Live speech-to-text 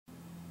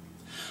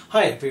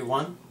Hi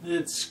everyone,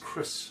 it's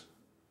Chris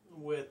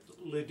with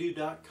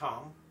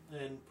Ledoux.com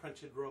and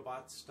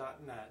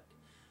PrintedRobots.net.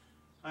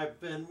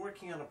 I've been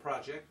working on a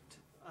project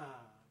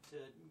to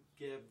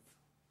give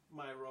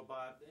my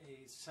robot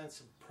a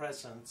sense of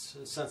presence,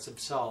 a sense of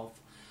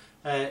self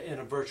in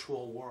a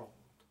virtual world.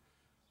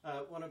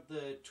 One of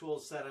the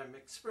tools that I'm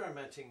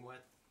experimenting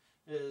with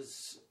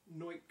is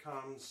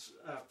Noitom's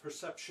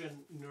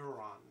Perception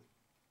Neuron.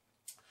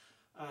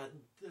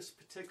 This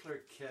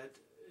particular kit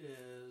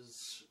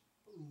is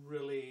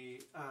really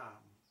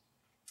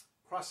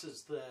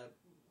crosses the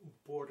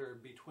border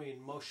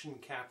between motion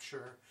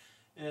capture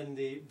and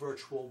the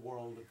virtual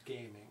world of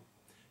gaming.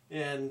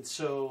 And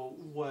so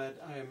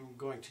what I'm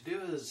going to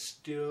do is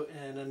do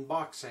an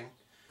unboxing.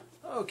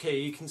 Okay,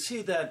 you can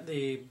see that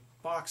the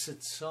box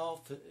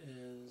itself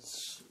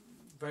is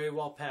very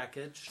well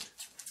packaged.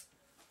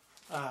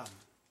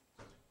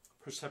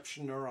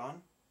 Perception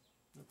Neuron,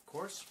 of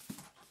course.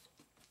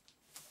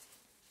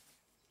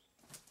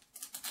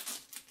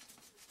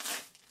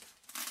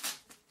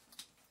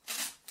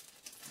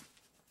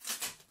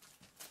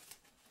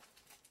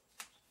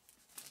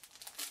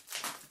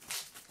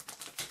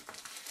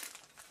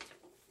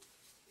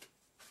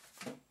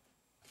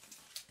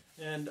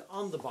 And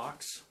on the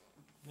box,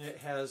 it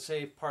has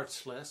a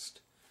parts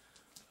list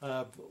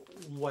of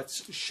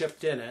what's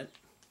shipped in it.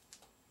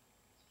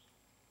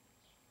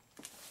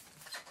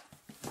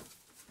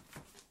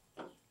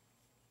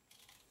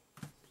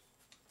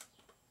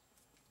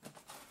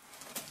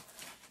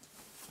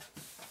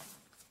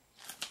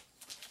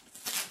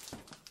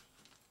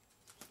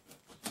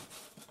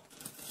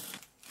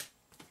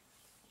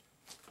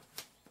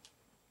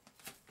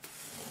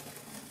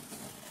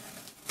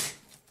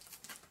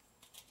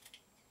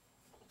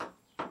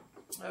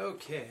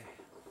 Okay.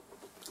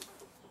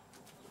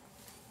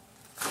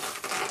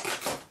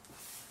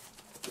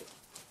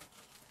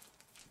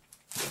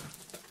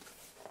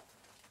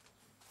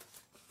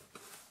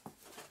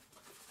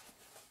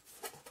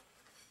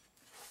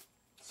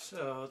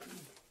 So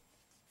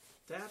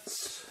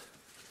that's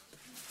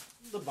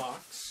the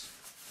box.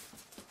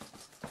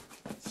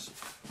 Let's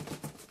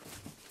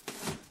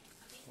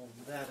pull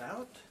that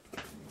out.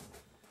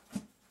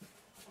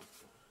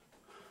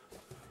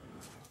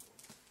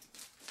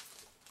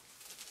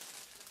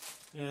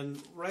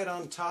 And right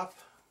on top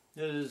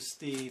is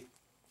the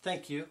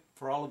thank you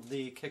for all of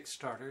the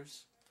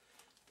Kickstarters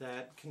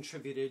that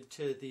contributed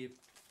to the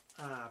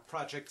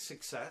project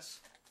success.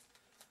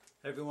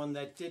 Everyone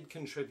that did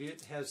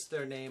contribute has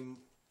their name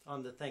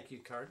on the thank you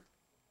card.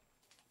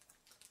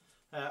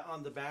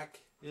 On the back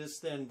is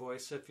the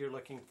invoice if you're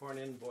looking for an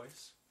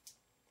invoice.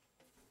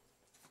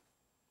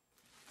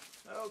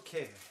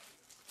 Okay,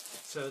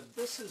 so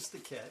this is the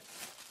kit.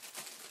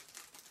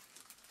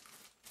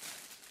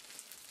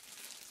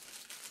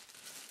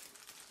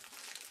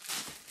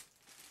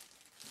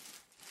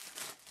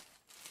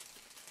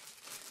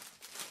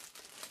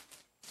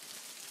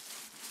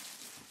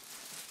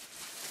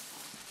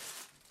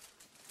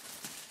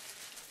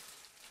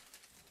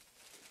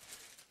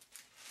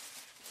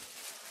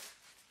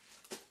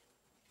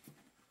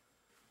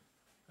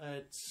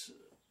 It's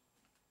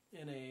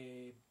in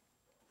a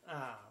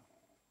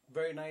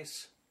very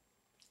nice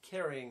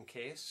carrying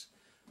case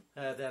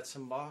that's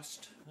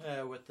embossed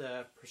with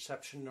the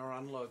Perception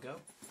Neuron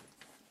logo.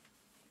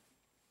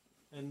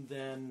 And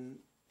then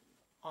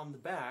on the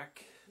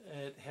back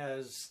it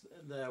has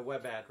the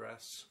web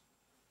address.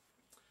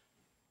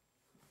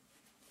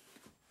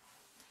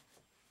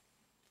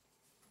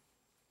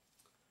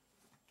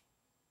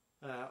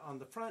 On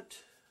the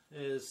front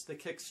is the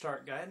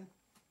Kickstart guide.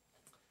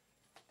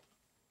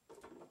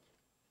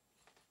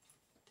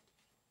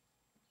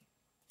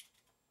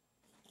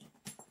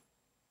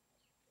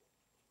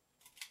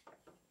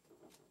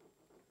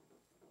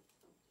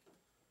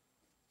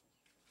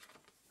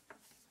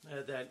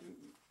 That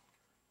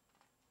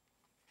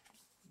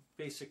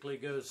basically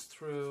goes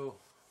through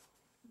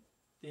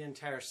the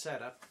entire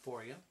setup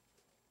for you.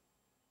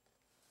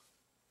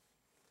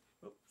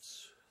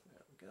 Oops,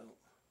 there we go.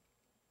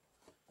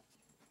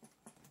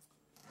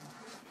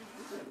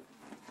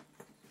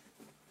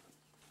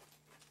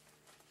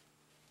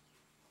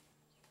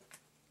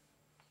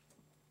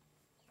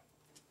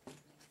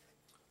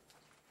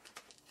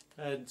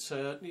 And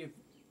so you've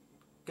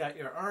got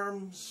your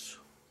arms,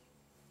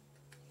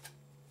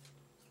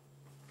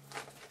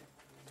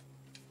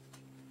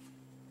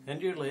 and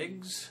your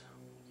legs,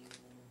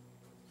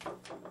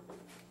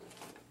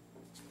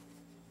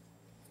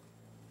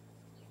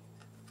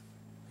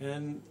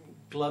 and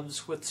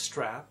gloves with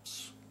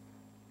straps,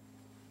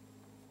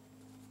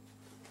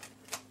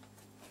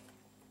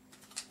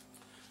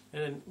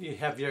 and you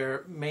have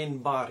your main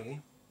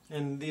body,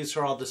 and these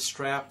are all the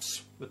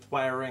straps with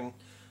wiring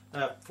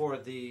for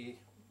the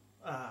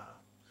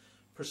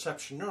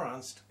perception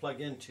neurons to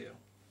plug into.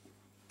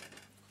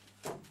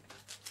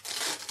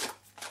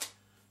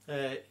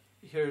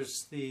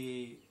 Here's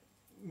the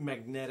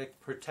magnetic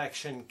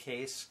protection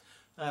case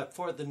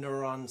for the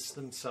neurons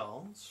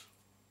themselves.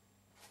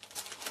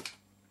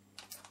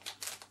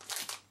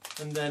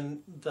 And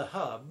then the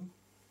hub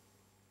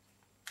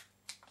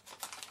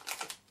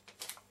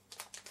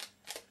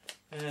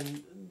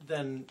And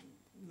then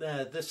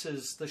this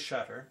is the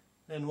shutter,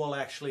 and we'll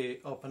actually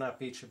open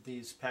up each of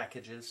these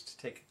packages to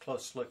take a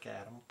close look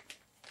at them.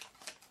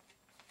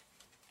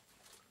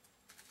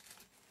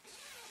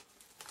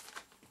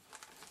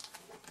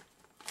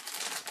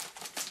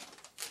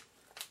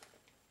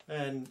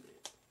 And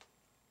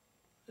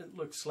it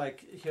looks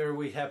like here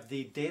we have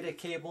the data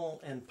cable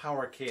and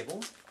power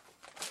cable.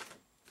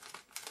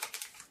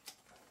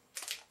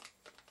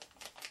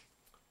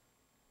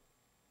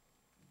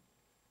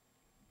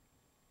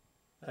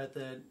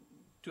 The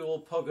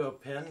dual pogo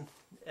pin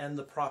and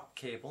the prop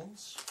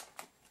cables.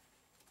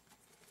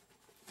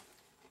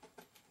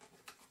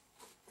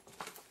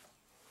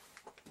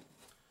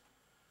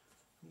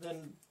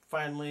 Then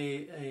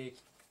finally a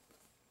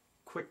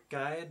quick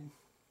guide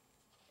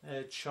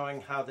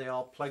showing how they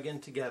all plug in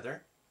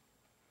together,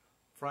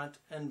 front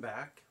and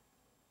back.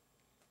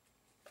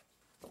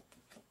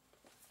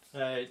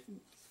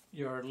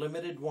 Your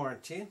limited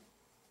warranty.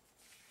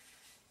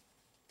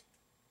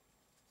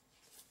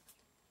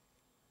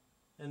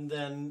 And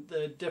then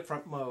the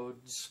different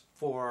modes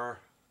for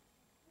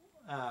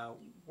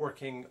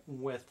working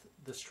with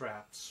the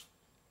straps.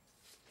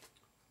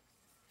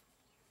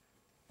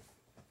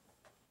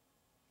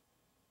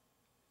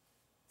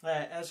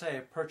 As I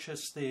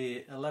purchase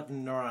the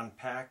 11 Neuron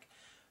pack,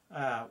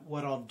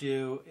 what I'll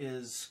do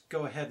is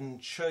go ahead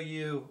and show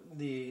you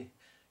the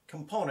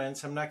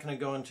components. I'm not going to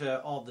go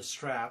into all the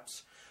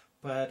straps,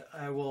 but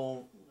I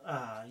will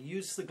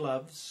use the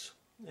gloves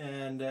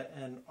and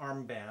an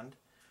armband,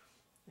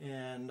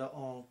 and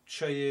I'll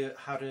show you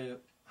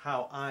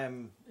how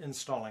I'm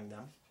installing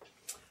them.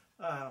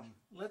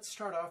 Let's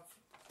start off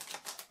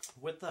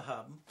with the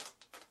hub.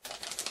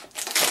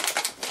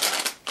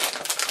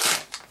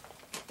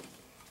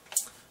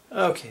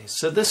 Okay,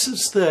 so this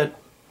is the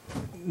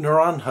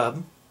Neuron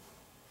hub.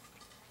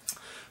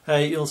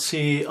 You'll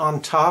see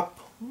on top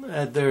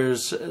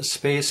there's a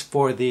space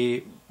for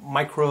the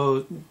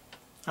micro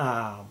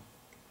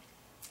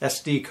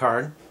SD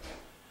card.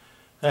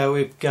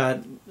 We've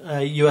got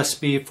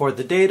USB for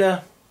the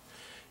data,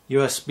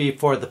 USB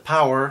for the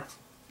power,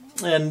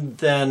 and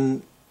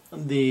then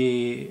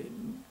the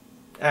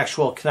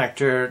actual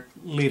connector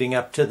leading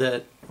up to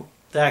the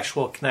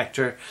actual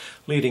connector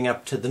leading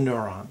up to the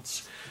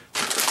neurons.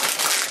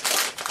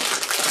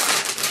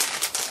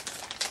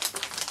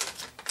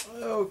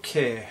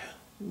 Okay,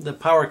 the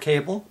power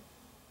cable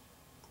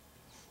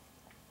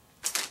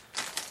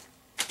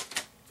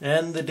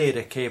and the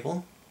data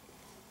cable.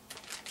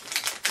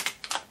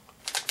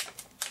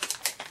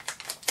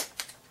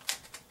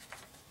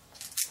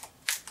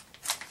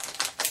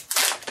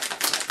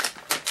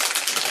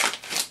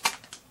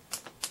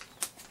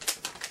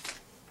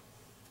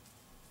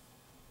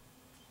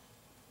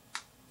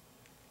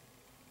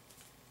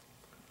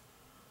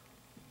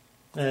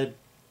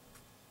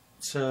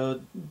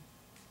 So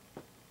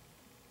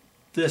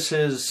this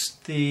is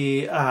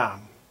the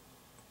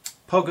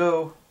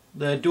pogo,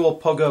 the dual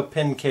pogo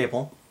pin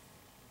cable,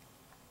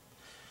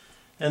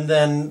 and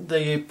then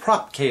the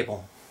prop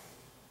cable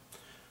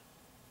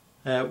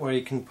where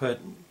you can put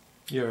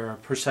your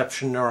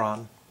perception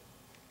neuron.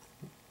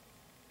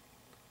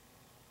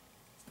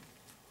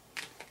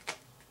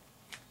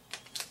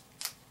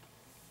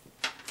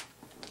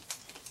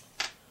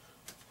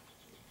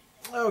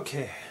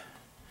 Okay.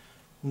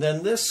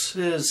 Then this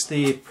is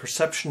the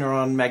perception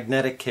neuron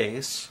magnetic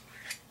case,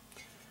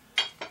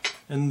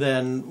 and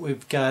then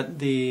we've got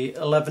the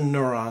 11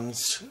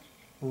 neurons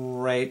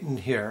right in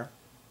here.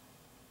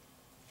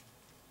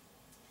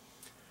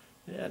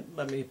 And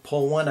let me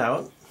pull one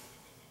out.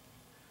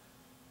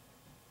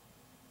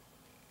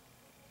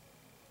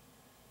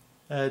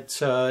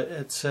 It's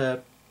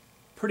a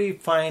pretty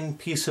fine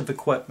piece of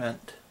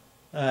equipment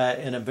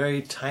in a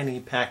very tiny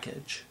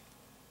package.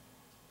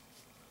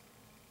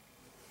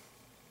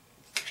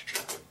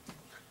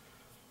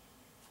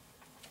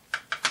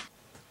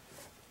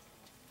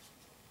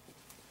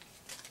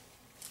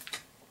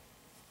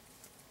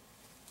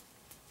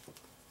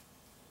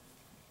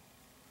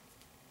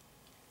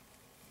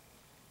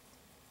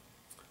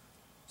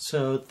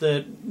 So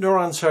the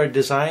neurons are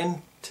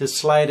designed to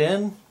slide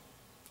in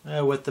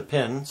with the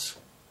pins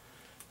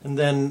and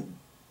then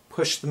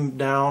push them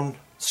down,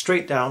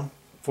 straight down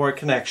for a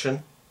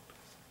connection.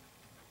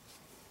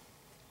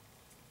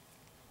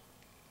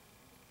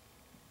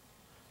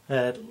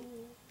 Line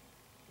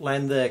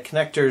the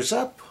connectors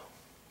up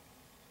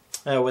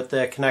with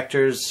the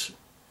connectors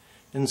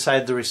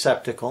inside the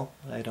receptacle.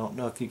 I don't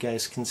know if you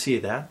guys can see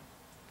that.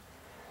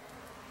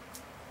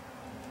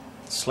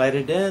 Slide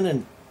it in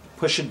and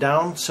push it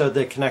down so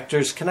the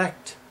connectors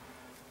connect.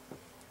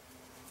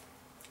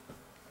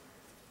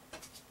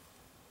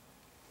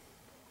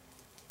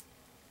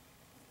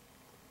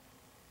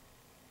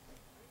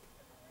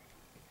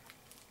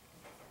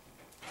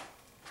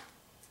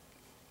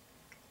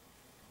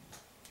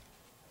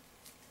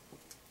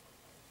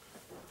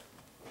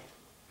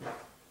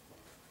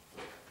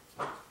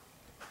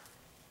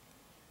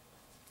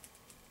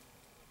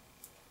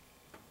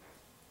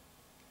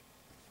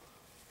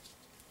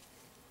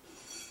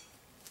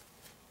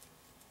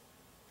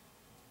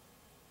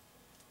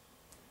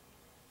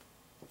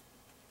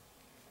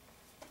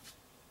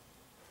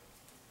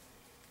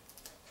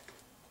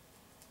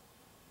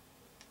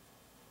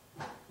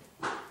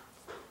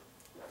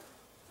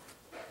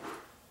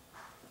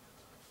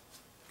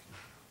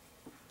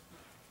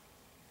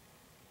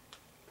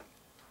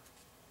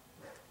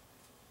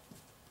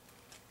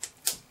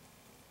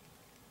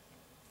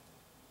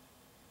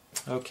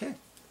 Okay.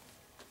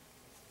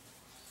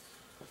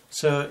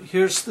 So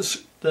here's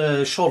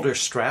the shoulder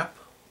strap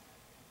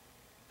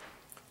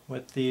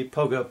with the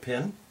pogo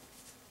pin.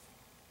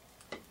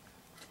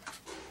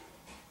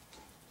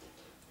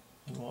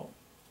 And we'll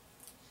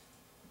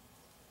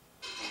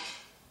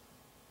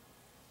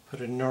put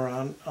a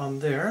Neuron on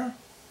there.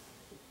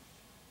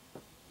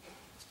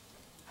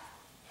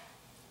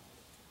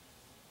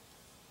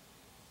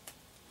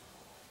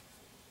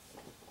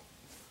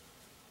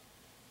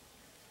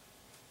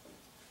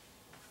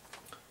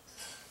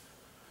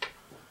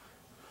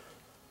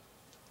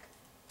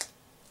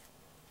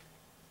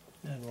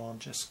 And we'll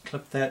just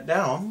clip that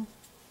down.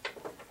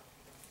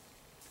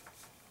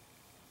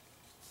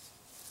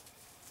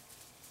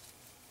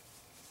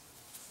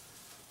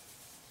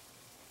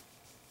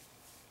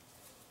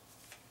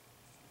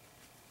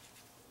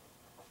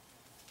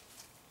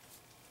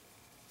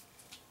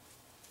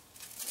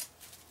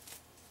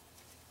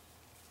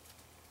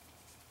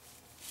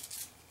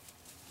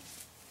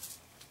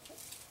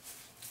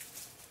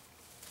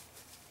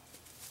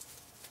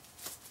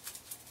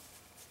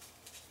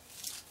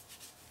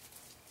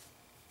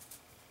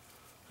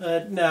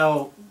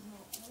 Now,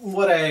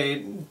 what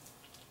I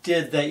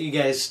did that you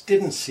guys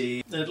didn't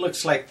see, it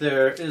looks like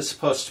there is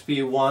supposed to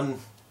be one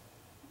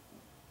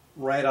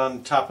right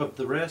on top of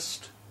the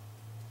wrist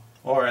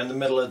or in the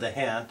middle of the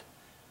hand,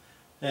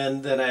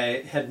 and then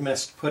I had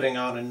missed putting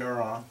on a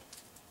Neuron.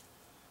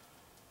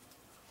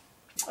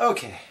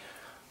 Okay.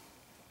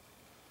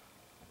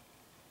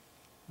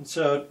 And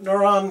so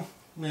Neuron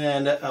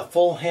and a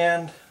full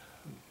hand,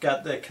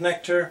 got the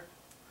connector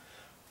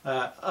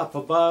up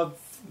above.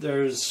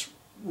 There's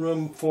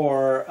room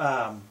for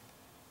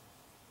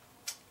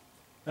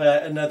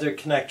another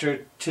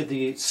connector to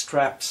the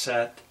strap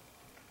set.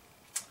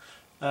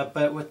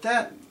 But with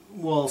that,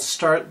 we'll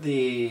start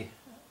the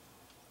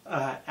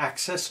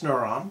Access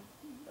Neuron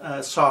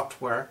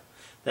software,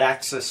 the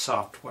Access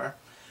software,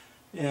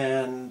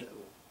 and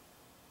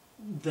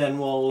then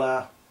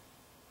we'll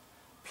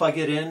plug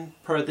it in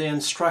per the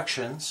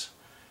instructions,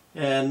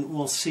 and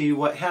we'll see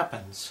what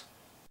happens.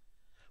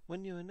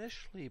 When you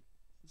initially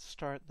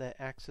start the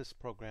Access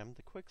program,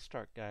 the Quick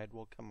Start Guide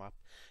will come up,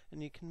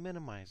 and you can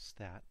minimize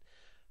that.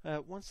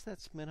 Once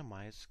that's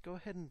minimized, go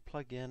ahead and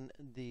plug in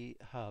the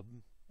hub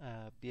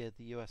via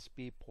the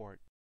USB port.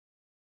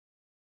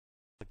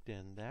 Plugged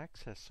in, the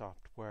Access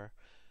software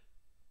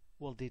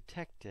will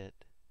detect it,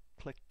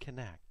 click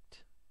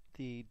Connect.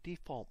 The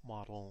default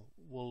model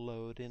will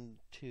load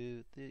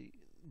into the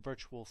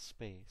virtual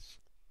space.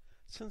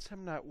 Since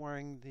I'm not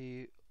wearing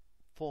the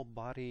full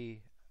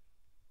body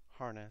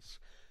harness,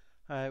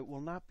 I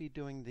will not be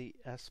doing the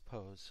S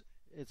pose.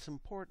 It's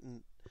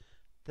important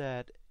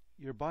that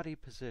your body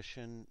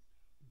position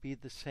be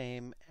the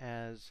same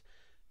as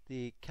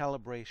the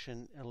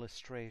calibration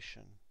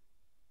illustration.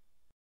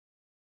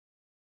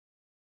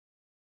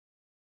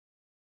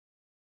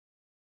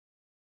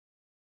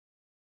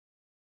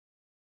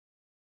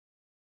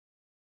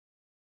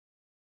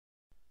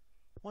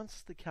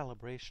 Once the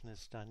calibration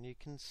is done, you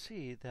can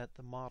see that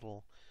the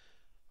model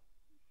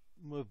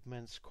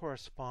movements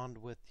correspond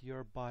with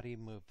your body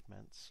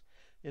movements.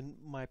 In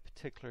my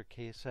particular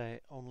case,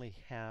 I only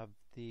have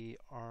the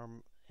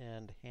arm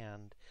and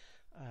hand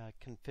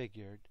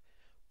configured,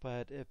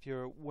 but if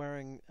you're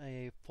wearing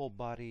a full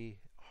body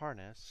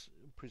harness,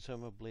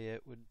 presumably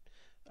it would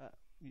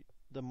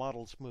the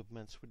model's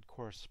movements would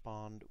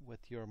correspond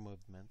with your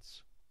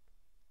movements.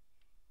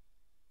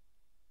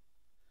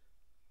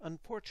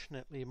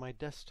 Unfortunately, my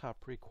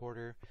desktop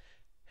recorder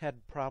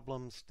had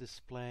problems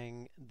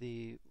displaying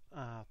the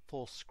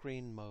full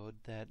screen mode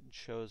that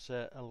shows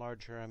a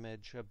larger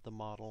image of the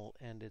model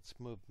and its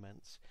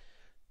movements.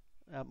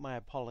 My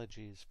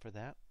apologies for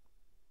that.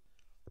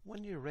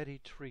 When you're ready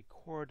to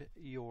record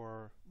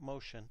your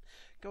motion,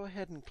 go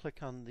ahead and click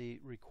on the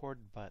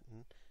record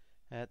button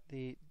at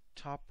the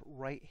top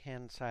right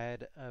hand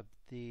side of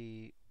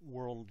the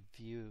world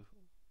view.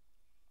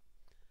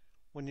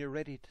 When you're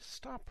ready to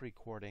stop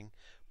recording,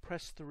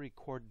 press the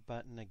record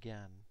button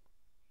again.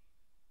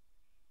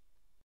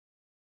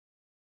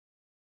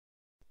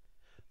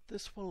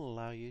 This will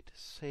allow you to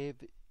save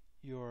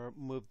your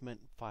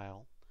movement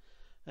file.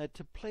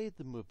 To play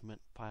the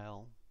movement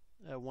file,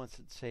 once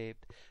it's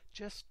saved,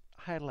 just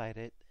highlight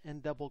it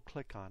and double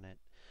click on it.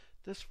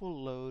 This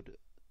will load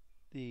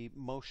the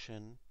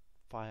motion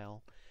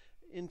file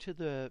into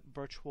the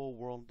virtual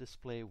world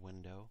display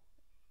window,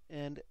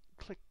 and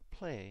click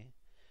play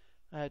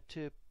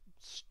to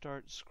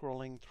start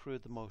scrolling through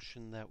the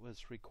motion that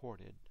was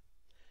recorded.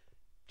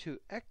 To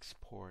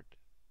export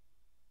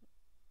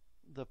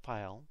the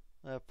file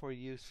for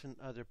use in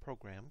other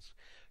programs,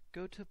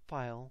 go to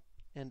File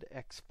and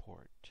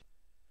Export.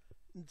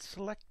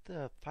 Select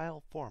the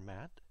file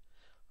format.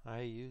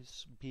 I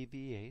use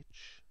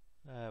BVH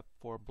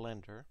for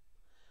Blender.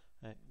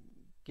 I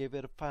gave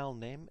it a file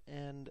name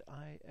and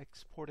I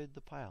exported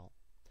the file.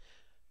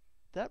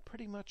 That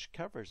pretty much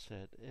covers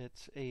it.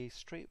 It's a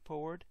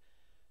straightforward,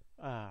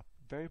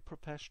 very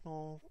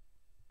professional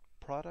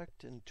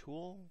product and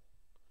tool.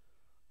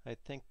 I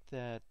think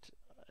that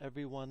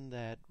everyone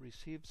that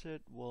receives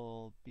it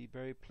will be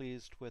very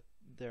pleased with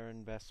their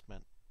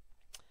investment.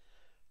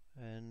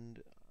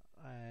 And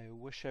I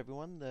wish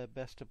everyone the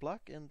best of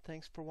luck, and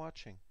thanks for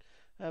watching.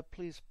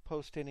 Please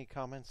post any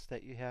comments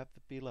that you have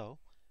below,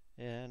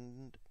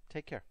 and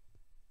take care.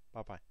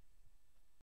 Bye-bye.